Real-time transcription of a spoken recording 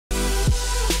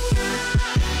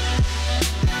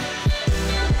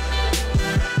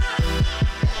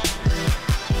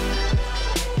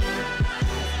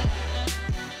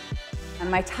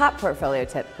My top portfolio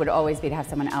tip would always be to have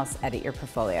someone else edit your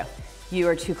portfolio. You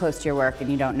are too close to your work and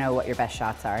you don't know what your best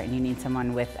shots are, and you need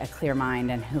someone with a clear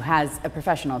mind and who has a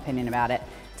professional opinion about it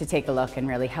to take a look and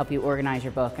really help you organize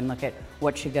your book and look at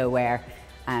what should go where.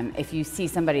 If you see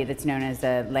somebody that's known as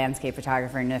a landscape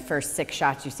photographer and the first 6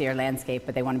 shots you see are landscape,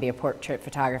 but they want to be a portrait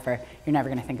photographer, you're never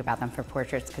going to think about them for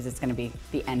portraits because it's going to be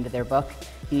the end of their book.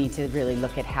 You need to really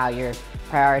look at how you're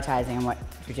prioritizing and what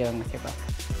you're doing with your book.